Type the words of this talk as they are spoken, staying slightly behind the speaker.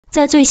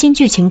在最新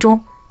剧情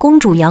中，公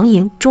主杨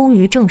莹终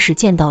于正式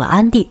见到了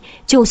安帝，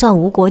就算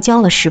吴国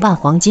交了10万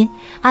黄金，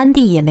安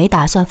帝也没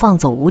打算放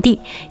走吴地，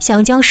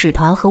想将使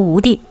团和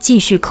吴地继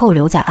续扣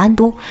留在安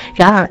都。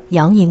然而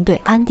杨莹对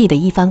安帝的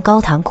一番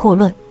高谈阔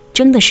论，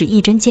真的是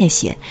一针见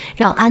血，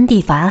让安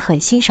帝反而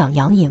很欣赏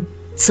杨莹。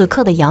此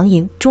刻的杨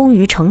莹终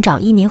于成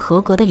长一名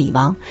合格的李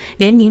王，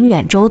连宁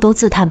远州都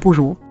自叹不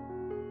如。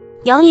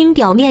杨莹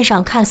表面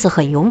上看似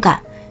很勇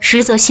敢，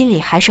实则心里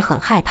还是很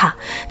害怕。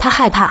他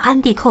害怕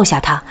安帝扣下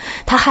他，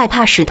他害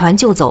怕使团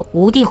就走，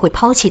吴地会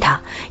抛弃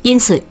他。因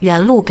此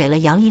元禄给了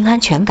杨莹安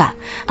全感，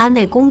安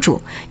慰公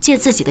主，借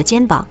自己的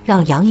肩膀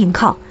让杨莹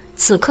靠。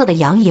此刻的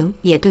杨莹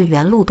也对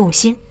元禄动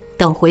心，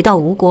等回到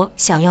吴国，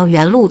想要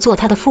元禄做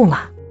他的驸马。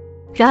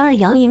然而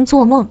杨莹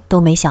做梦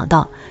都没想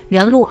到，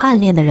元禄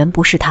暗恋的人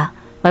不是他，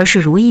而是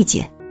如意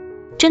姐。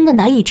真的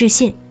难以置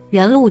信，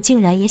元禄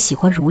竟然也喜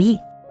欢如意。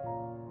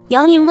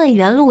杨莹问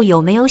元禄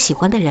有没有喜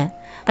欢的人，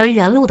而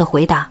元禄的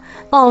回答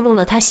暴露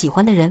了他喜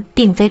欢的人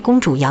并非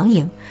公主杨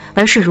莹，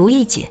而是如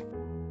意姐。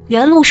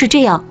元禄是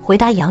这样回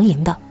答杨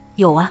莹的：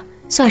有啊，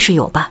算是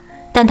有吧，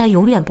但他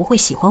永远不会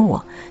喜欢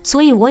我，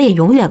所以我也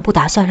永远不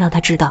打算让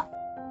他知道。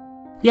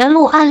元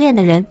禄暗恋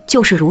的人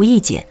就是如意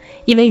姐，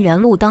因为元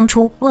禄当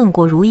初问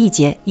过如意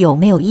姐有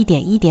没有一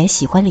点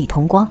喜欢李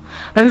同光，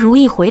而如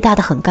意回答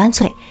得很干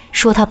脆，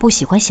说她不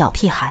喜欢小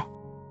屁孩，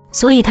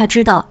所以他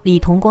知道李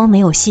同光没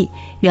有戏，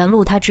元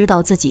禄他知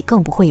道自己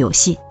更不会有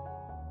戏。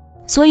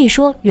所以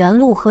说元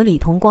禄和李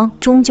同光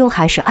终究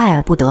还是爱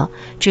而不得，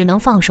只能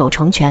放手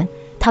成全。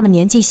他们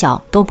年纪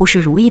小，都不是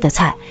如意的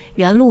菜，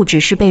元禄只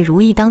是被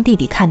如意当弟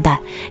弟看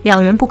待，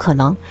两人不可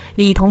能。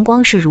李同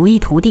光是如意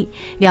徒弟，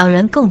两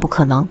人更不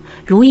可能。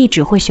如意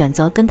只会选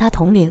择跟他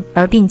同龄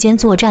而并肩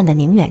作战的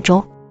宁远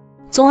州。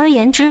总而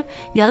言之，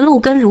元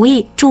禄跟如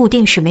意注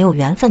定是没有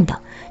缘分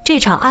的，这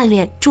场暗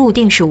恋注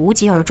定是无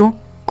疾而终。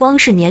光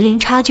是年龄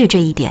差距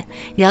这一点，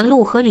元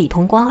禄和李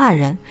同光二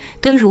人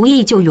跟如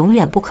意就永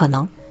远不可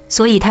能，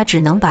所以他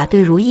只能把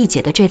对如意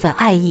姐的这份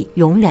爱意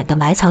永远的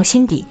埋藏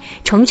心底，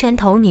成全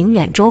投宁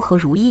远州和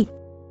如意。